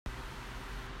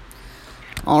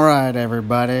All right,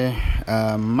 everybody.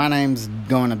 My name's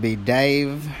going to be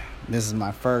Dave. This is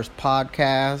my first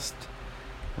podcast.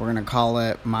 We're going to call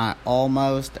it My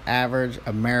Almost Average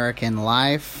American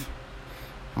Life.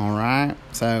 All right.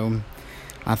 So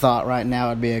I thought right now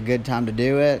would be a good time to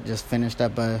do it. Just finished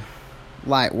up a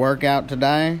light workout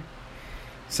today.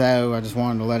 So I just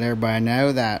wanted to let everybody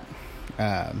know that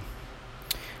I'm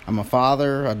a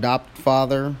father, adopted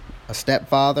father, a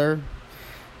stepfather.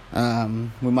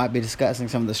 We might be discussing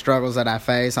some of the struggles that I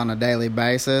face on a daily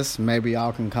basis. Maybe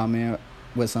y'all can come in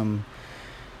with some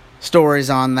stories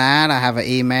on that. I have an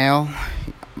email,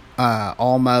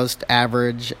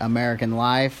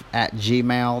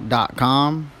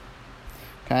 almostaverageamericanlife@gmail.com.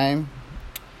 Okay.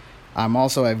 I'm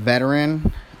also a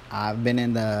veteran. I've been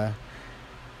in the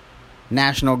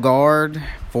National Guard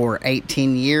for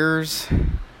 18 years,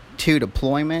 2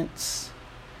 deployments.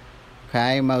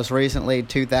 Okay, most recently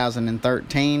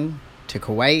 2013 to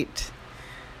Kuwait,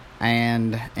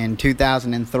 and in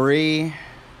 2003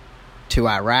 to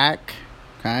Iraq.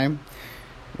 Okay,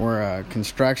 we're a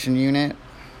construction unit,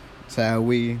 so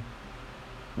we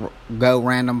go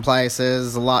random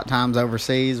places. A lot of times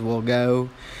overseas, we'll go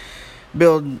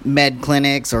build med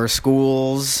clinics or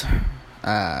schools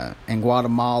in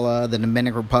Guatemala, the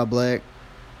Dominican Republic,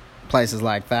 places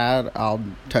like that. I'll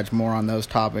touch more on those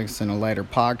topics in a later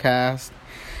podcast.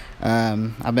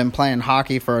 I've been playing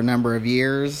hockey for a number of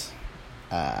years.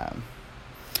 At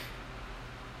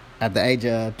the age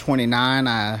of 29,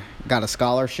 I got a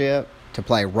scholarship to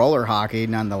play roller hockey,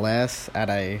 nonetheless, at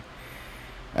a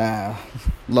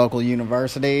local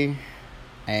university.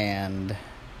 And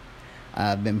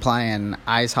I've been playing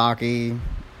ice hockey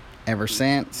ever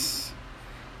since.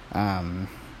 I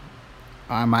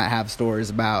might have stories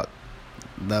about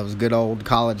those good old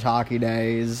college hockey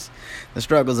days, the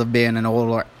struggles of being an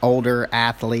older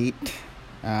athlete,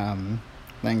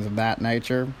 things of that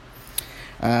nature.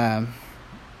 Have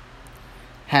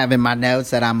in my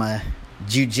notes that I'm a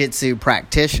jiu-jitsu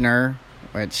practitioner,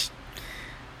 which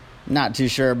not too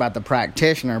sure about the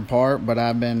practitioner part, but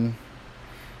I've been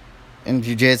in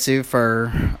jiu-jitsu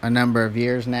for a number of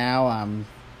years now. I'm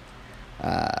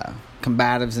a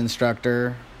combatives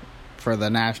instructor for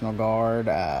the National Guard,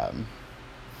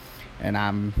 and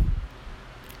I'm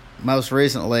most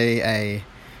recently a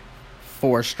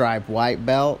 4-stripe white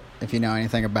belt, if you know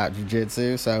anything about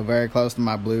jiu-jitsu, so very close to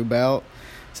my blue belt.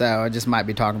 So I just might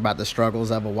be talking about the struggles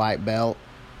of a white belt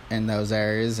in those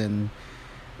areas, and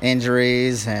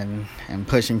injuries and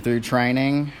pushing through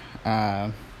training.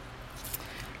 I'm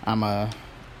a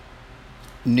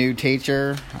new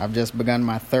teacher. I've just begun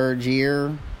my 3rd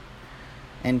year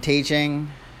in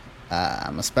teaching.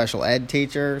 I'm a special ed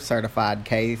teacher, certified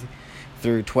K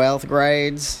through 12th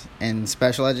grades in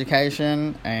special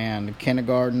education, and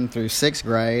kindergarten through 6th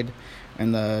grade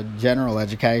in the general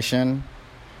education.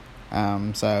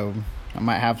 So I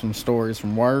might have some stories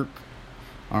from work.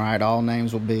 All right, all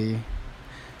names will be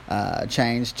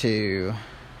changed to,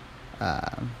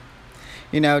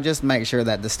 just make sure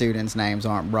that the students' names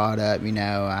aren't brought up. I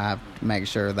have to make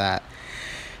sure that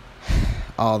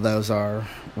all those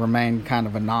remain kind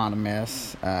of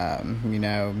anonymous.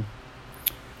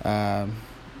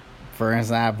 For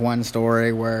instance, I have one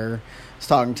story where I was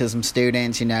talking to some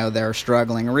students, they're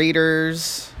struggling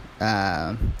readers.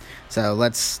 So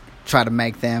let's try to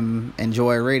make them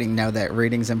enjoy reading, know that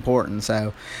reading's important.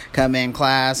 So come in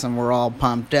class and we're all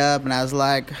pumped up, and I was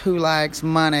like, who likes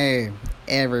money?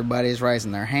 Everybody's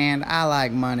raising their hand. I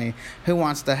like money. Who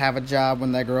wants to have a job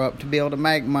when they grow up to be able to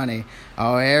make money?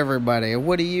 Oh, everybody.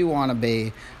 What do you want to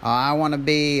be? Oh, I want to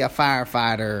be a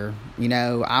firefighter.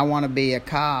 I want to be a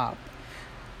cop.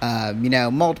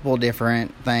 Multiple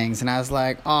different things. And I was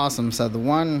like, awesome. So the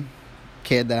one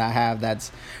kid that I have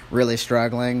that's really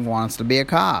struggling wants to be a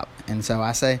cop. And so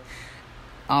I say,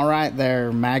 all right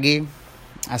there, Maggie.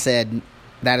 I said,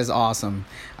 that is awesome.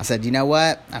 I said, you know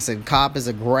what? I said, cop is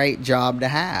a great job to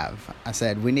have. I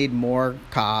said, we need more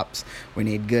cops. We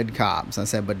need good cops. I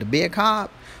said, but to be a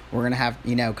cop, we're going to have,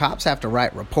 cops have to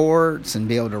write reports and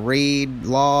be able to read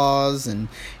laws and,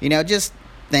 just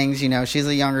things. She's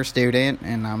a younger student,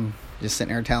 and I'm just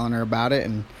sitting there telling her about it.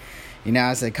 And,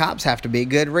 I said, cops have to be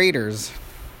good readers.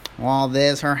 All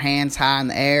this, her hands high in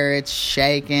the air, it's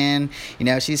shaking.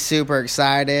 She's super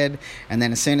excited. And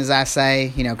then as soon as I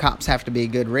say, cops have to be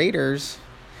good readers,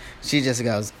 she just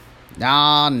goes,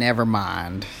 oh, never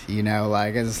mind.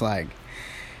 It's like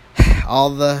all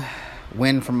the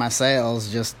wind from my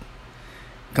sails just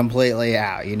completely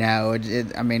out.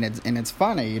 It's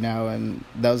funny, and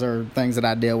those are things that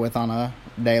I deal with on a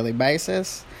daily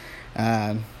basis.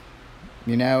 I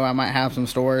might have some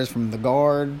stories from the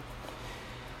Guard.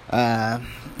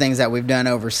 things that we've done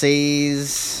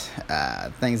overseas,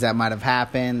 things that might have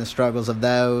happened, the struggles of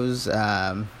those,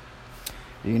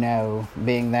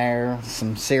 being there,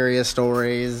 some serious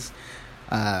stories,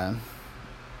 from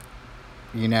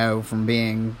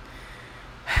being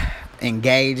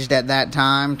engaged at that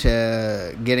time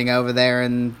to getting over there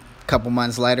and a couple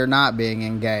months later not being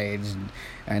engaged.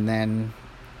 And then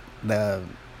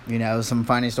some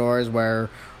funny stories where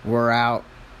we're out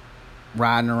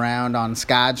riding around on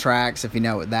sky tracks, if you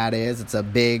know what that is. It's a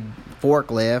big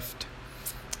forklift,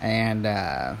 and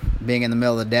being in the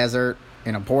middle of the desert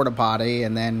in a porta potty,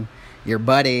 and then your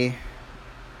buddy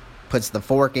puts the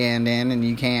fork end in and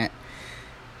you can't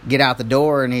get out the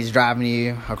door, and he's driving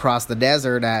you across the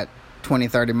desert at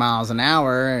 20-30 miles an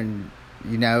hour, and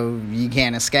you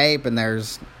can't escape, and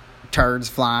there's turds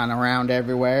flying around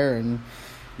everywhere, and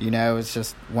it's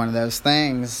just one of those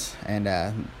things. And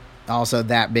also,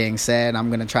 that being said, I'm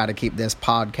going to try to keep this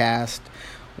podcast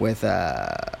with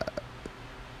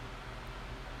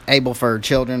able for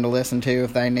children to listen to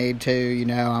if they need to.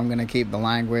 I'm going to keep the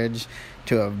language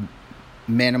to a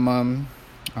minimum.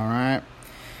 All right.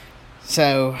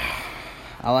 So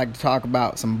I like to talk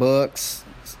about some books,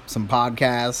 some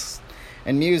podcasts,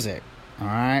 and music. All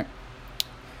right.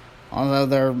 Although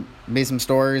there'll be some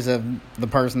stories of the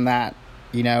person that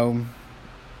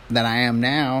that I am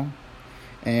now,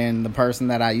 and the person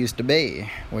that I used to be,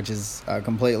 which is a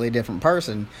completely different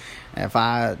person. If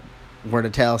I were to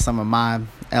tell some of my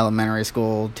elementary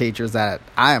school teachers that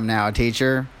I am now a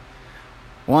teacher,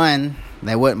 one,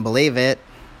 they wouldn't believe it.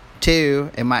 Two,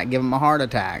 it might give them a heart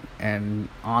attack. And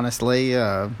honestly,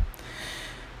 that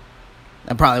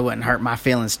probably wouldn't hurt my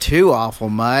feelings too awful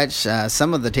much.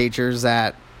 Some of the teachers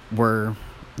that were,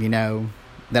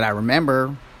 that I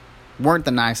remember weren't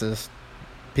the nicest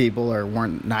people, or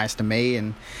weren't nice to me,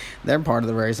 and they're part of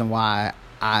the reason why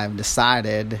I've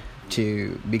decided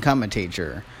to become a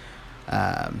teacher.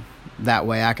 That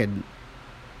way I could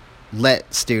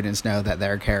let students know that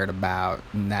they're cared about,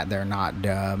 and that they're not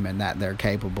dumb, and that they're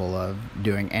capable of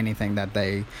doing anything that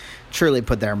they truly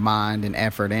put their mind and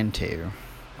effort into.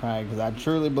 Right? Because I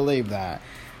truly believe that.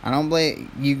 I don't believe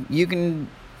you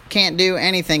can't do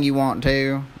anything you want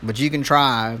to, but you can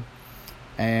try.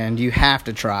 And you have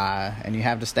to try, and you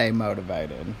have to stay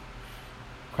motivated.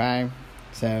 Okay?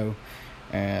 So,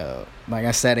 like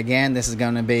I said again, this is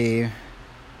going to be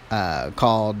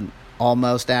called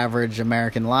Almost Average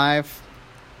American Life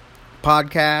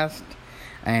Podcast.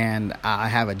 And I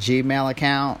have a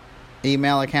Gmail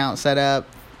email account set up,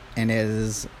 and it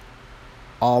is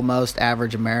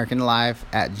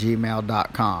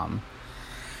almostaverageamericanlife@gmail.com.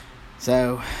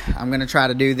 So, I'm going to try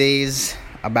to do these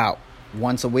about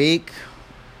once a week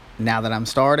now that I'm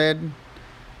started.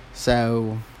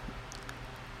 So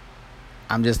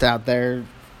I'm just out there,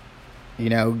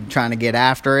 trying to get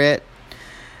after it,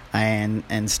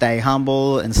 and stay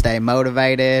humble and stay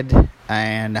motivated,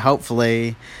 and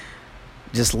hopefully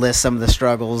just list some of the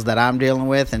struggles that I'm dealing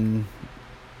with, and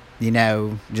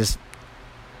just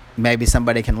maybe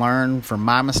somebody can learn from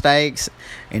my mistakes.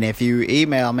 And if you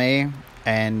email me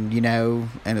and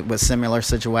and with similar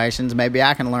situations, maybe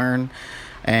I can learn,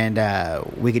 and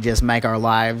we could just make our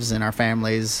lives and our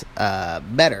families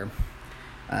better.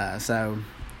 So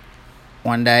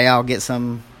one day I'll get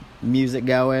some music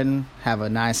going, have a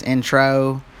nice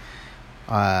intro,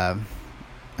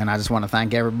 and I just want to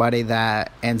thank everybody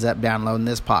that ends up downloading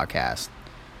this podcast.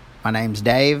 My name's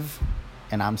Dave,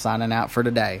 and I'm signing out for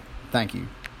today. Thank you.